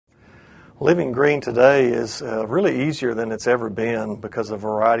Living green today is really easier than it's ever been because of a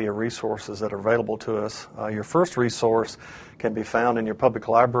variety of resources that are available to us. Your first resource can be found in your public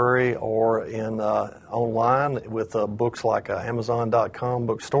library or in online with books like Amazon.com,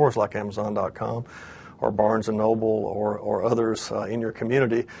 bookstores like Amazon.com, or Barnes & Noble or others in your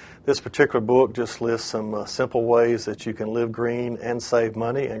community. This particular book just lists some simple ways that you can live green and save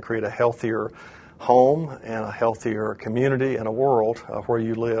money and create a healthier home and a healthier community and a world where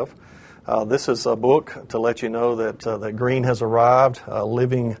you live. This is a book to let you know that green has arrived,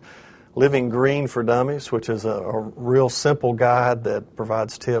 Living Green for Dummies, which is a real simple guide that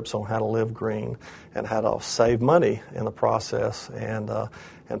provides tips on how to live green and how to save money in the process and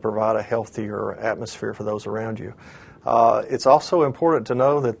provide a healthier atmosphere for those around you. It's also important to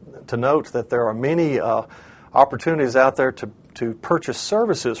note that there are many opportunities out there to purchase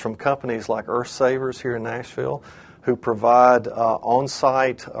services from companies like Earth Savers here in Nashville, who provide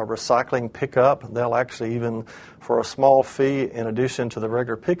on-site recycling pickup. They'll actually, even for a small fee, in addition to the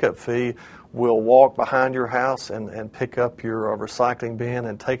regular pickup fee, will walk behind your house and pick up your recycling bin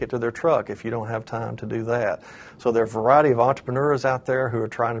and take it to their truck if you don't have time to do that. So there are a variety of entrepreneurs out there who are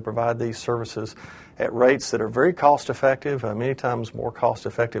trying to provide these services at rates that are very cost-effective, many times more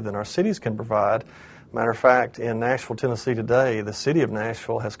cost-effective than our cities can provide. Matter of fact, in Nashville, Tennessee today, the city of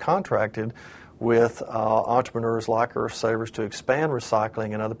Nashville has contracted with entrepreneurs like Earth Savers to expand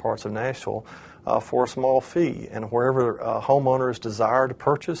recycling in other parts of Nashville for a small fee. And wherever homeowners desire to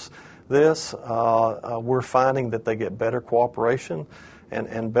purchase this, we're finding that they get better cooperation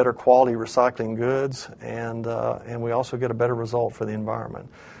and better quality recycling goods, and we also get a better result for the environment.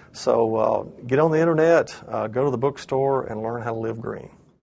 So get on the internet, go to the bookstore, and learn how to live green.